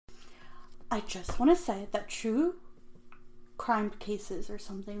I just want to say that true crime cases are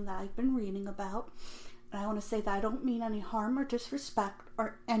something that I've been reading about. And I want to say that I don't mean any harm or disrespect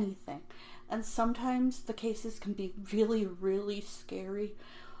or anything. And sometimes the cases can be really, really scary.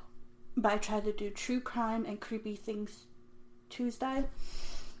 But I try to do true crime and creepy things Tuesday.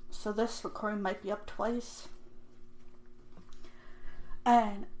 So this recording might be up twice.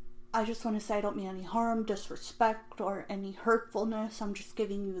 And I just want to say I don't mean any harm, disrespect, or any hurtfulness. I'm just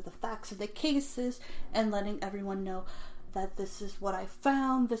giving you the facts of the cases and letting everyone know that this is what I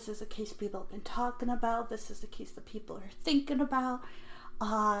found. This is a case people have been talking about. This is a case that people are thinking about.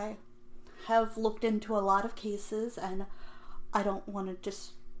 I have looked into a lot of cases, and I don't want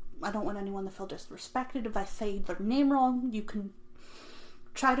anyone to feel disrespected. If I say their name wrong, you can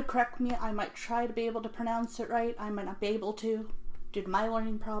try to correct me. I might try to be able to pronounce it right. I might not be able to due to my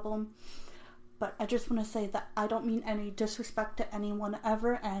learning problem. But I just want to say that I don't mean any disrespect to anyone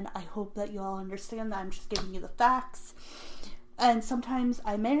ever, and I hope that you all understand that I'm just giving you the facts. And sometimes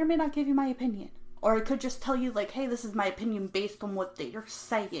I may or may not give you my opinion. Or I could just tell you, like, hey, this is my opinion based on what they're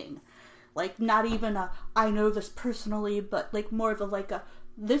saying. Like, not even I know this personally, but like more of a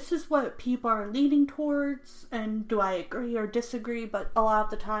this is what people are leaning towards, and do I agree or disagree? But a lot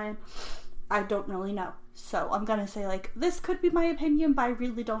of the time, I don't really know. So I'm gonna say, like, this could be my opinion, but I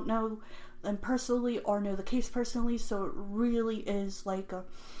really don't know them personally or know the case personally, so it really is like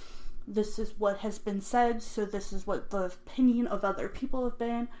this is what has been said, so this is what the opinion of other people have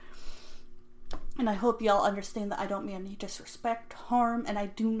been. And I hope y'all understand that I don't mean any disrespect, harm, and I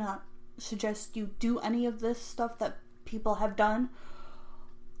do not suggest you do any of this stuff that people have done.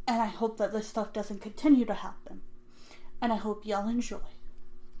 And I hope that this stuff doesn't continue to happen. And I hope y'all enjoy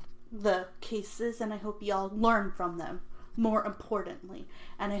the cases, and I hope y'all learn from them, more importantly.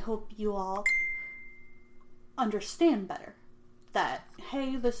 And I hope you all understand better that,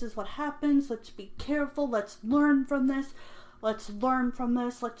 hey, this is what happens, let's be careful, let's learn from this,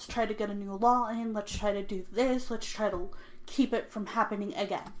 let's try to get a new law in, let's try to do this, let's try to keep it from happening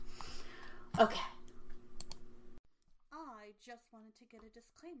again. Okay. I just wanted to get a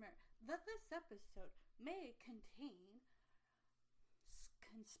disclaimer that this episode may contain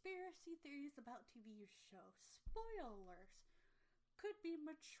conspiracy theories about TV shows. Spoilers. Could be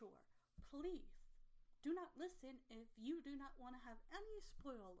mature. Please do not listen if you do not want to have any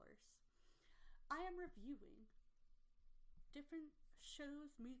spoilers. I am reviewing different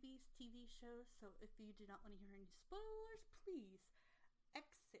shows, movies, TV shows, so if you do not want to hear any spoilers, please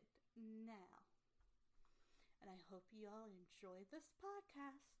exit now. And I hope you all enjoy this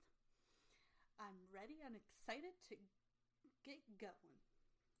podcast. I'm ready and excited to get going.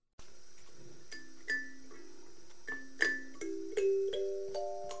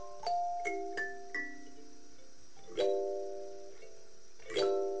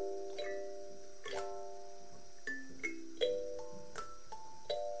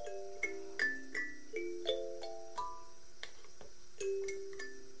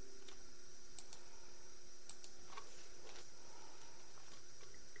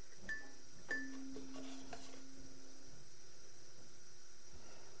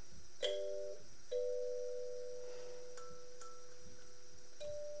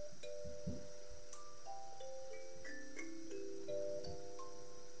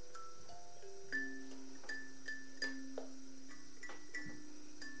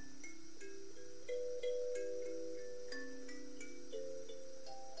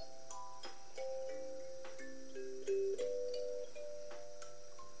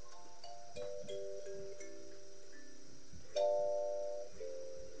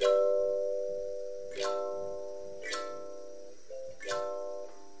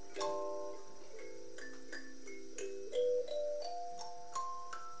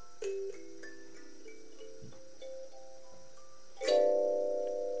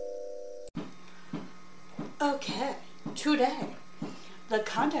 Okay, today, the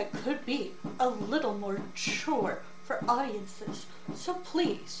content could be a little more mature for audiences, so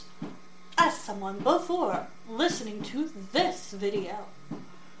please, ask someone before listening to this video.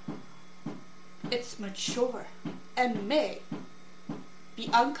 It's mature and may be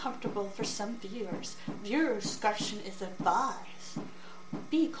uncomfortable for some viewers. Viewer discretion is advised.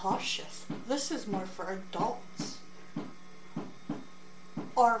 Be cautious. This is more for adults,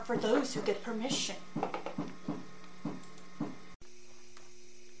 or for those who get permission.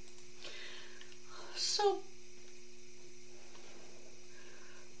 So,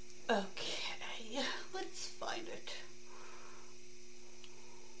 okay, let's find it.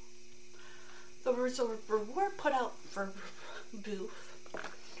 The reward put out for Boof.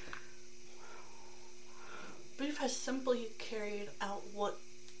 Boof has simply carried out what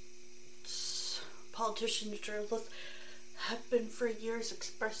politicians, journalists have been for years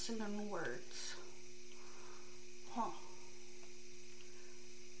expressing in words.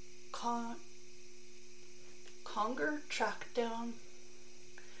 Conger tracked down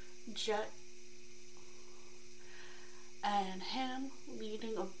Jet and Ham,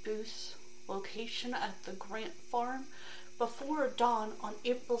 leading a Booth's location at the Grant Farm. Before dawn on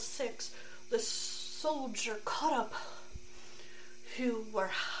April 6th, the soldier caught up who were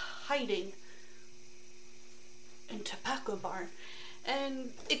hiding in Tobacco Barn,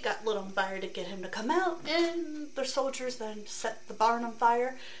 and it got lit on fire to get him to come out, and the soldiers then set the barn on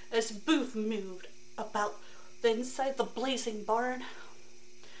fire. As Booth moved about the inside the blazing barn,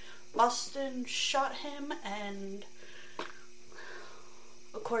 Boston shot him, and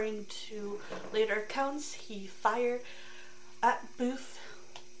according to later accounts, he fired at Booth,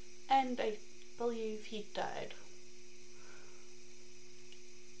 and I believe he died.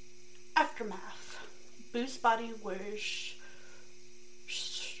 Aftermath. Booth's body was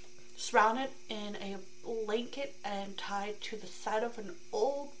surrounded in a blanket and tied to the side of an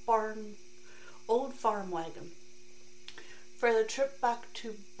old farm wagon for the trip back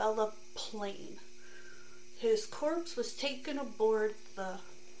to Bella Plain. His corpse was taken aboard the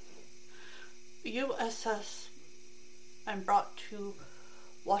USS and brought to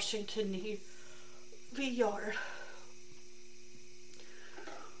Washington Navy Yard.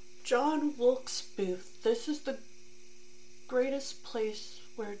 John Wilkes Booth. This is the greatest place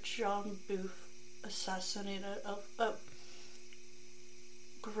where John Booth assassinated a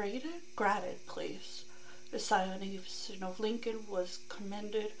graded place. The assassination of Lincoln was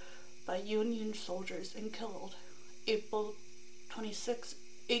commended by Union soldiers and killed April 26,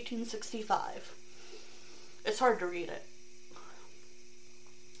 1865. It's hard to read it.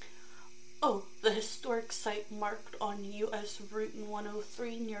 Oh, the historic site marked on U.S. Route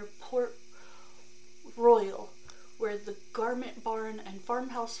 103 near Port Royal, where the garment barn and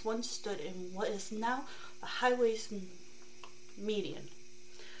farmhouse once stood in what is now the highway's median.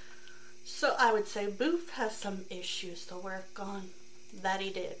 So I would say Booth has some issues to work on. That he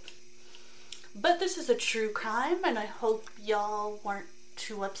did. But this is a true crime, and I hope y'all weren't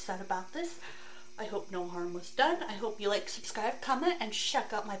too upset about this. I hope no harm was done. I hope you like, subscribe, comment, and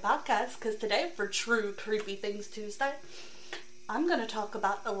check out my podcast, because today, for True Creepy Things Tuesday, I'm going to talk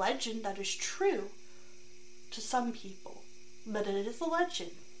about a legend that is true to some people, but it is a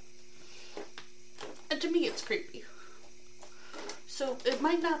legend. And to me, it's creepy. So it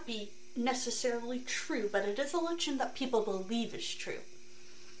might not be necessarily true, but it is a legend that people believe is true.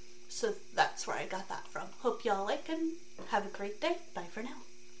 So that's where I got that from. Hope y'all like and have a great day. Bye for now.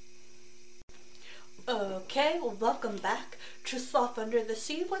 Okay, well, welcome back to Sloth Under the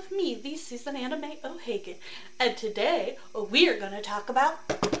Sea with me, the Season Anime O'Hagan. And today, we are going to talk about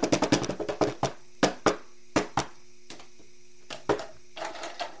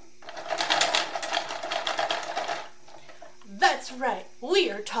That's right, we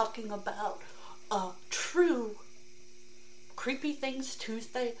are talking about True Creepy Things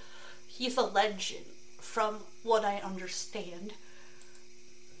Tuesday. He's a legend, from what I understand.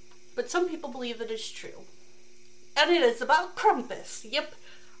 But some people believe it is true. And it is about Krampus. Yep,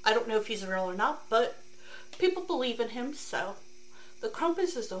 I don't know if he's real or not, but people believe in him, so. The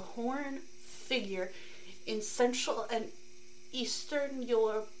Krampus is a horned figure in Central and Eastern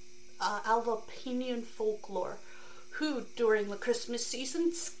Europe, Alpinian folklore, who, during the Christmas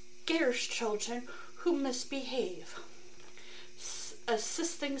season, scares children who misbehave.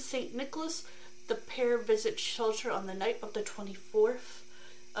 Assisting St. Nicholas, the pair visit children on the night of the 24th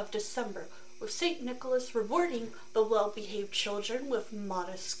of December, with St. Nicholas rewarding the well-behaved children with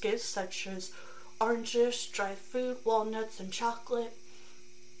modest gifts such as oranges, dry food, walnuts, and chocolate,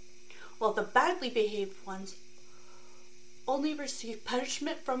 while the badly behaved ones only receive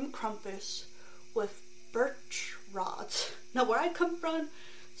punishment from Krampus with birch rods. Now, where I come from,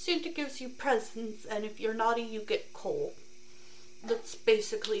 Santa gives you presents, and if you're naughty, you get coal. That's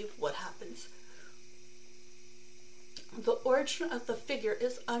basically what happens. The origin of the figure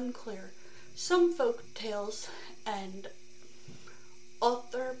is unclear. Some folk tales and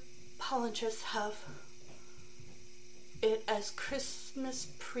anthropologists have it as Christmas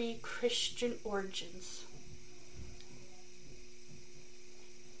pre-Christian origins.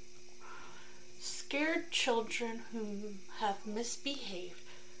 Scared children who have misbehaved,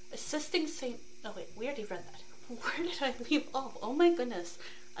 assisting Saint... Oh wait, we already read that. Where did I leave off? Oh my goodness.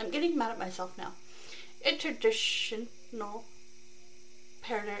 I'm getting mad at myself now. A traditional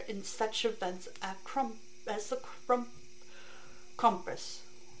pattern in such events as the Krampus.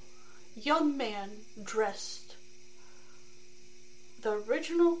 Young man dressed. The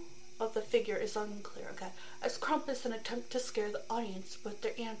original of the figure is unclear, okay? As Krampus an attempt to scare the audience with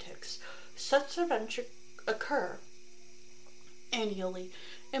their antics. Such events occur annually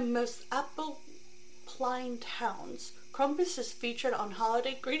in most Apple-plying towns. Krampus is featured on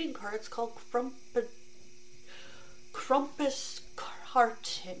holiday greeting cards called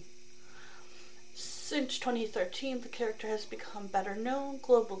Krampuskarten. Since 2013, the character has become better known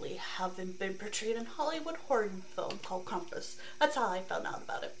globally, having been portrayed in Hollywood horror film called Krampus. That's how I found out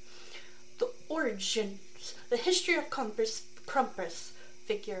about it. The origins, the history of Krampus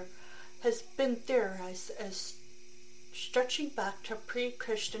figure has been theorized as stretching back to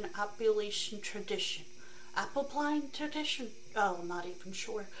pre-Christian Appalachian tradition. Apple-plying tradition? Oh, I'm not even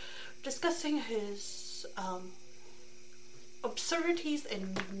sure. Discussing his absurdities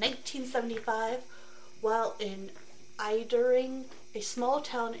in 1975 while in Idering, a small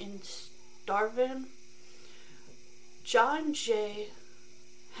town in Darwin. John J.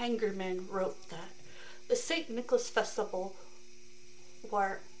 Hangerman wrote that the St. Nicholas Festival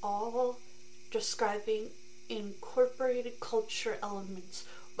were all describing incorporated culture elements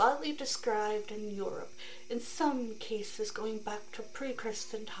widely described in Europe, in some cases going back to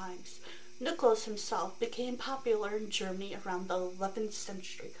pre-Christian times. Nicholas himself became popular in Germany around the 11th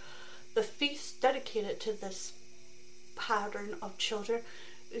century. The feast dedicated to this pattern of children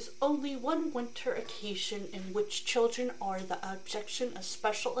is only one winter occasion in which children are the object of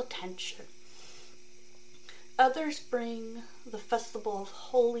special attention. Others bring the festival of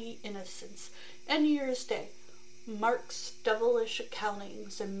Holy Innocents and New Year's Day. Mark's devilish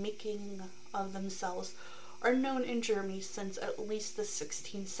accountings and making of themselves are known in Germany since at least the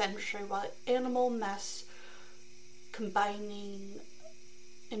 16th century, while animal masks combining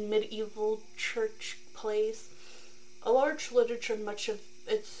in medieval church plays. A large literature, much of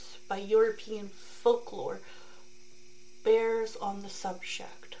it's by European folklore, bears on the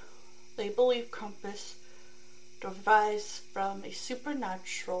subject. They believe Krampus derives from a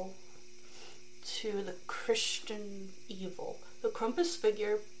supernatural to the Christian evil. The Krampus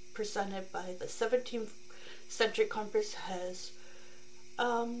figure presented by the 17th century Krampus has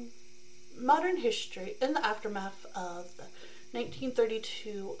modern history. In the aftermath of the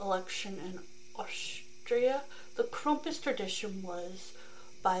 1932 election in Austria, the Krampus tradition was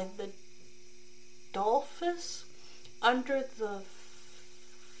by the Dolphus under the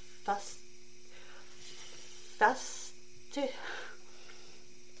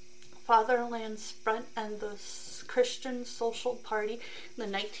Fatherland's Front and the Christian Social Party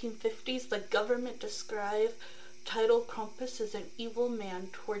in the 1950s. The government described title Krampus as an evil man.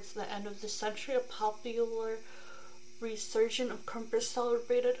 Towards the end of the century, a popular resurgence of Krampus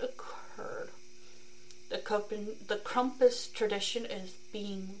celebrated occurred. The Krampus tradition is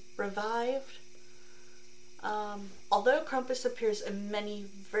being revived. Although Krampus appears in many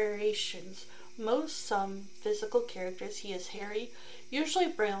variations, some physical characters, he is hairy, usually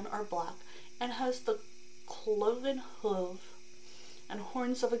brown or black, and has the cloven hoof and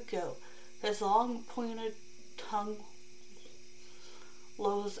horns of a goat. His long pointed tongue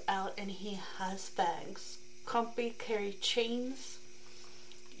lolls out and he has fangs. Krampus carry chains.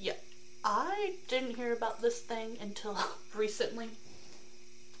 Yeah, I didn't hear about this thing until recently.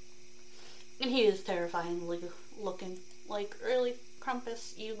 And he is terrifyingly looking. Like, really,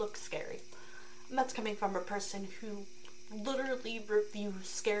 Krampus, you look scary. And that's coming from a person who literally reviews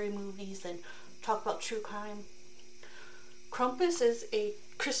scary movies and talk about true crime. Krampus is a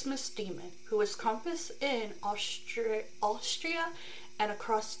Christmas demon who is Krampus in Austria and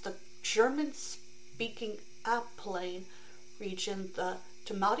across the German-speaking Alpine region. The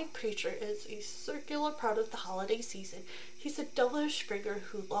demonic creature is a circular part of the holiday season. He's a devilish figure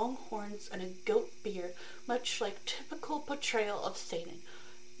who long horns and a goat beard, much like typical portrayal of Satan.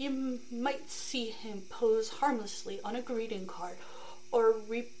 You might see him pose harmlessly on a greeting card or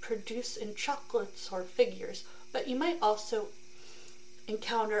reproduce in chocolates or figures, but you might also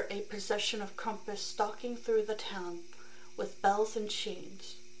encounter a procession of Krampus stalking through the town with bells and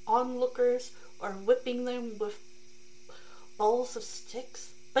chains. Onlookers are whipping them with bundles of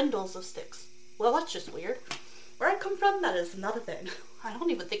sticks. Well, that's just weird. Where I come from, that is not a thing. I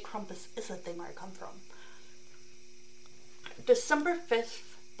don't even think Krampus is a thing where I come from. December 5th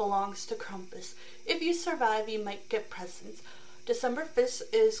belongs to Krampus. If you survive, you might get presents. December 5th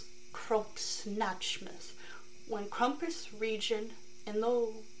is Krampusnachtmas. When Krampus region in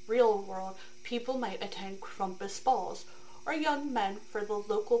the real world, people might attend Krampus balls, or young men for the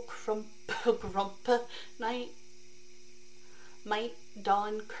local Grumpa night might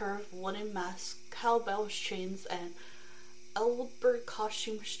don curved wooden masks, cowbells, chains, and Elbert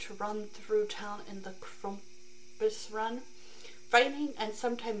costumes to run through town in the Krampus run. fighting and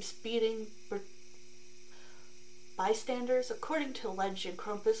sometimes beating bystanders. According to legend,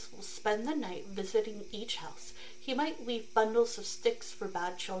 Krampus will spend the night visiting each house. He might leave bundles of sticks for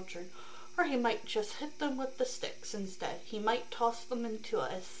bad children, or he might just hit them with the sticks instead. He might toss them into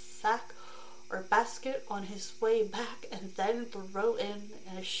a sack or basket on his way back and then throw in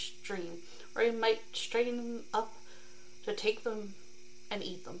a stream, or he might strain them up to take them and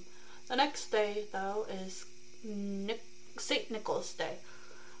eat them. The next day, though, is St. Nicholas Day,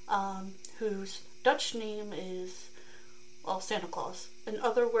 whose Dutch name is, well, Santa Claus. In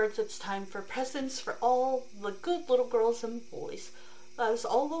other words, it's time for presents for all the good little girls and boys. That is,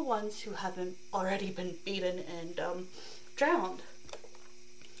 all the ones who haven't already been beaten and drowned.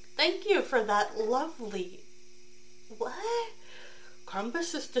 Thank you for that lovely... What?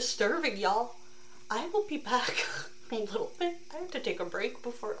 Krampus is disturbing, y'all. I will be back a little bit. I have to take a break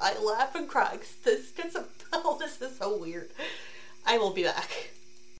before I laugh and cry. This is so weird. I will be back.